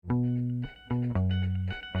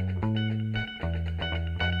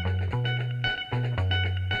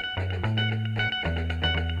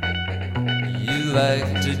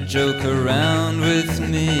like to joke around with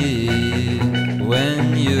me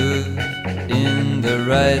when you're in the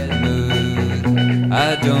right mood.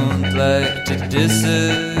 I don't like to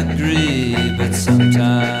disagree, but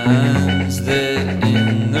sometimes they're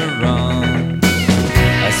in the wrong.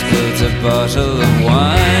 I spilled a bottle of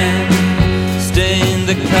wine, stained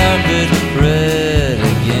the carpet red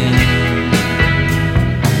again.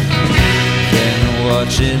 Then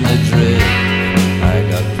watching the drip, I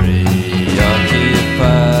got preoccupied.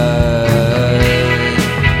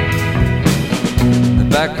 The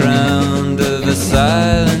background of a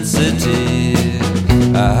silent city,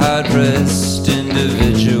 a hard-pressed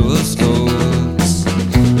individual scolds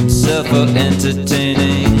himself for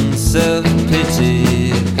entertaining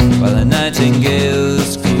self-pity, while a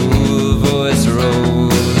nightingale's cool voice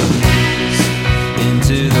rolls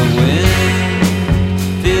into the wind.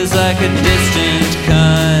 Feels like a distant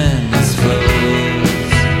kindness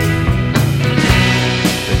flows,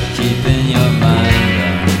 but keeping your mind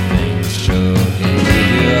on things sure can give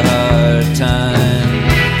you a hard time.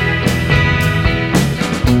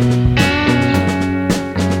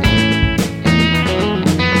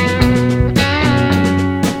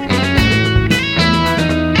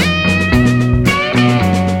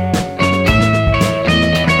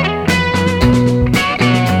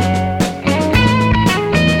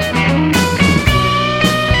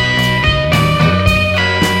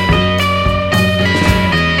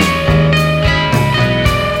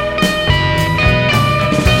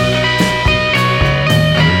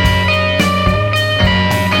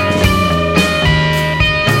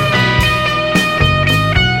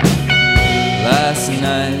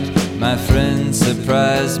 My friend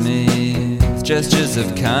surprised me with gestures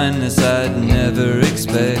of kindness I'd never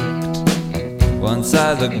expect. Once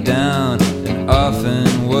I looked down and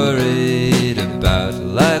often worried about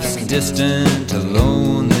life's distant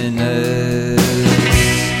loneliness,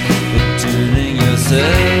 but tuning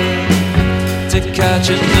yourself to catch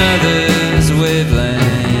another's wavelength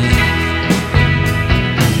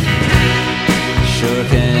sure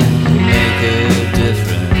can